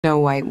Snow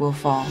White will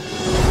fall.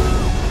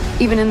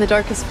 Even in the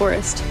darkest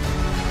forest,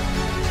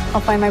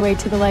 I'll find my way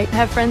to the light. To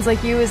have friends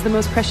like you is the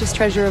most precious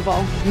treasure of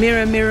all.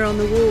 Mirror, mirror on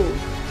the wall,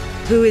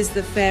 who is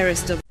the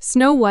fairest of...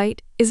 Snow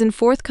White is a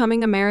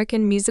forthcoming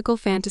American musical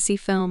fantasy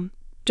film,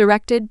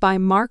 directed by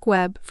Marc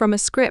Webb from a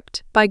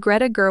script by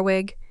Greta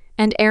Gerwig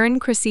and Erin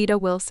Cressida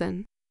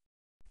Wilson.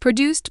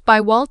 Produced by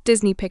Walt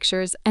Disney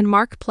Pictures and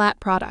Mark Platt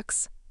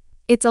Products.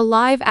 It's a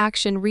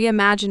live-action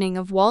reimagining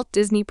of Walt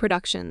Disney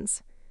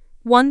Productions'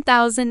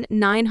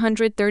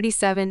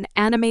 1937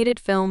 animated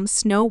film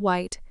Snow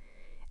White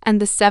and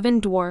the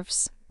Seven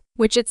Dwarfs,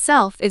 which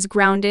itself is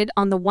grounded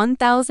on the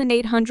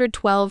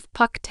 1812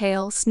 puck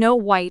tale Snow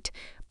White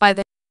by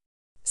the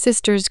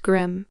Sisters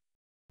Grimm.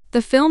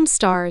 The film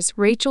stars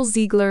Rachel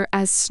Zegler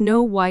as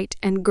Snow White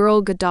and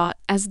Girl Gadot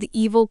as the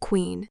evil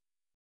queen.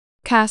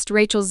 Cast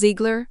Rachel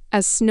Zegler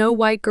as Snow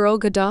White, Girl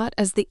Gadot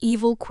as the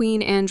evil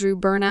queen, Andrew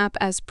Burnap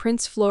as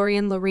Prince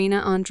Florian,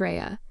 Lorena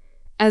Andrea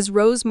as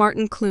Rose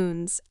Martin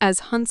Clunes,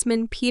 as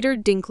Huntsman Peter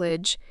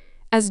Dinklage,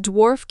 as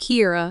Dwarf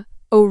Kiera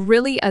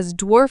O'Reilly, as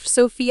Dwarf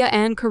Sophia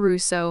Ann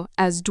Caruso,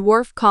 as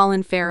Dwarf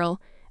Colin Farrell,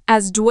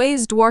 as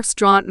Dway's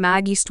Dwarfstraunt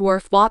Maggie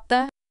Dwarf. What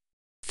the?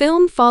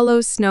 Film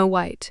follows Snow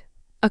White,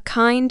 a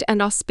kind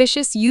and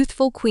auspicious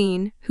youthful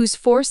queen who's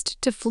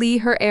forced to flee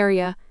her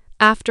area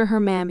after her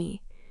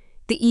mammy,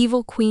 the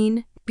evil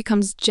queen,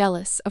 becomes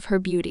jealous of her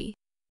beauty.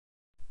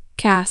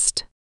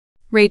 Cast: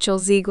 Rachel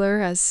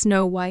Zegler as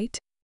Snow White,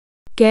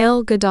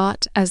 Gal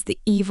Gadot as the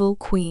evil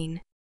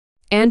queen,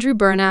 Andrew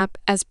Burnap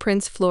as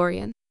Prince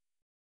Florian,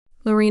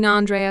 Lorena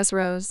Andrea as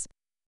Rose,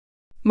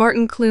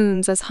 Martin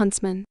Clunes as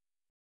Huntsman,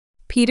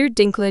 Peter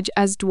Dinklage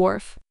as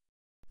Dwarf,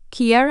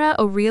 Kiera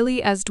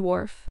O'Reilly as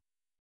Dwarf,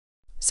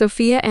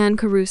 Sophia Ann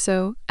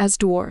Caruso as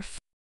Dwarf,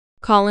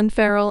 Colin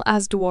Farrell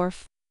as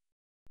Dwarf,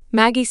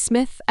 Maggie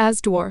Smith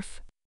as Dwarf,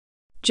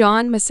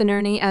 John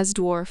Missinerney as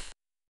Dwarf.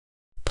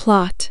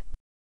 Plot: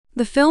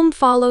 the film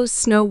follows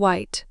Snow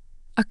White,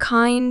 a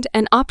kind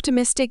and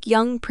optimistic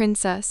young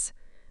princess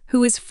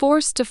who is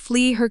forced to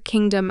flee her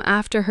kingdom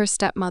after her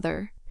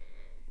stepmother,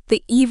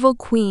 the evil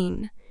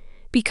queen,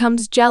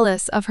 becomes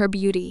jealous of her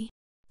beauty.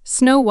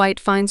 Snow White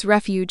finds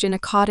refuge in a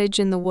cottage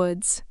in the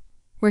woods,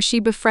 where she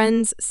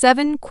befriends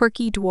 7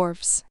 quirky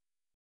dwarfs.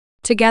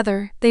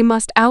 Together, they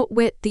must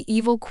outwit the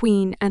evil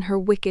queen and her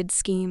wicked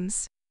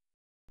schemes.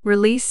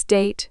 Release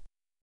date: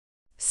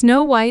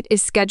 Snow White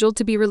is scheduled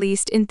to be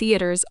released in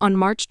theaters on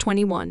March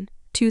 21,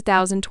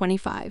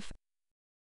 2025.